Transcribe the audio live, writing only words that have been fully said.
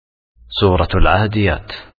سورة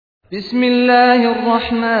العاديات. بسم الله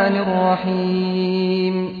الرحمن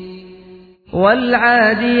الرحيم.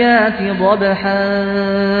 والعاديات ضبحا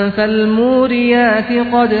فالموريات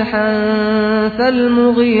قدحا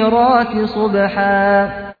فالمغیرات صبحا.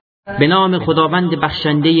 به نام خداوند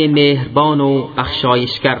بخشنده مهربان و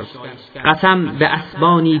بخشایشگر. قسم به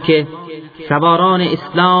اسبانی که سواران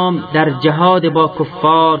اسلام در جهاد با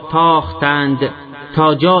کفار تاختند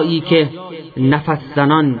تا جایی که نفس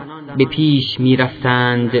زنان به پیش می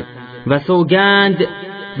رفتند، و سوگند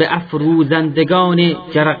به افروزندگان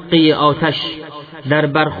جرقه آتش در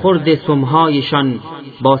برخورد سمهایشان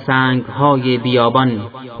با سنگهای بیابان،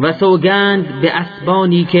 و سوگند به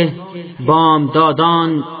اسبانی که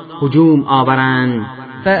بامدادان هجوم آورند.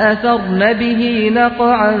 فأثرن به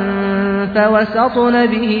نقعا فوسطن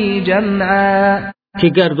به جمعا. که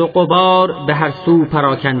گرد و غبار به هر سو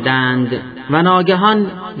پراکندند و ناگهان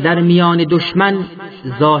در میان دشمن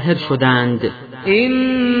ظاهر شدند.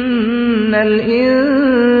 إن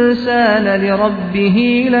الإنسان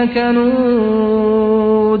لربه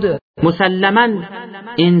لکنود. مسلماً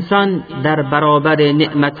انسان در برابر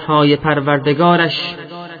نعمتهای پروردگارش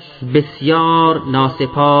بسیار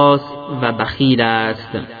ناسپاس و بخیل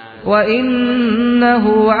است.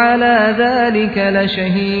 وإنه على ذلك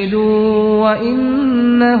لشهید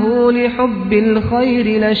وإنه لحب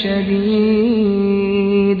الخير لشدید.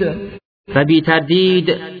 و بی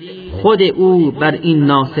تردید خود او بر این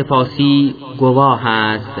ناسپاسی گواه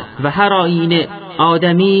است و هر آیین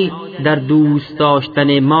آدمی در دوست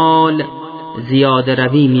داشتن مال زیاده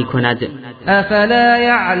روی می کند. افلا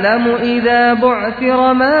يعلم اذا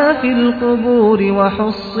بعثر ما في القبور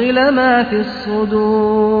وحصل ما في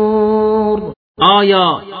الصدور.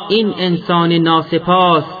 آیا این انسان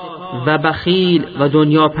ناسپاس و بخیل و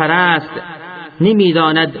دنیا پرست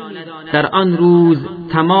نمی‌داند در آن روز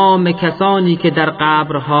تمام کسانی که در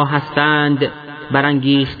قبرها هستند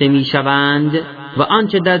برانگیخته می‌شوند و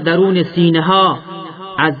آنچه در درون سینه‌ها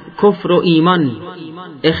از کفر و ایمان،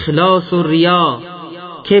 اخلاص و ریا،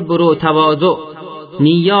 کبر و تواضع،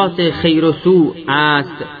 نیات خیر و سوء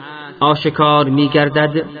است آشکار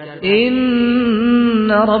می‌گردد.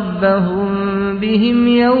 این ربهم بهم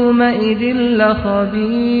یومئذ لخبیر.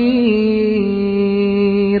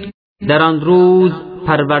 در آن روز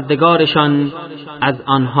پروردگارشان از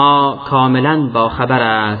آنها کاملا باخبر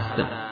است.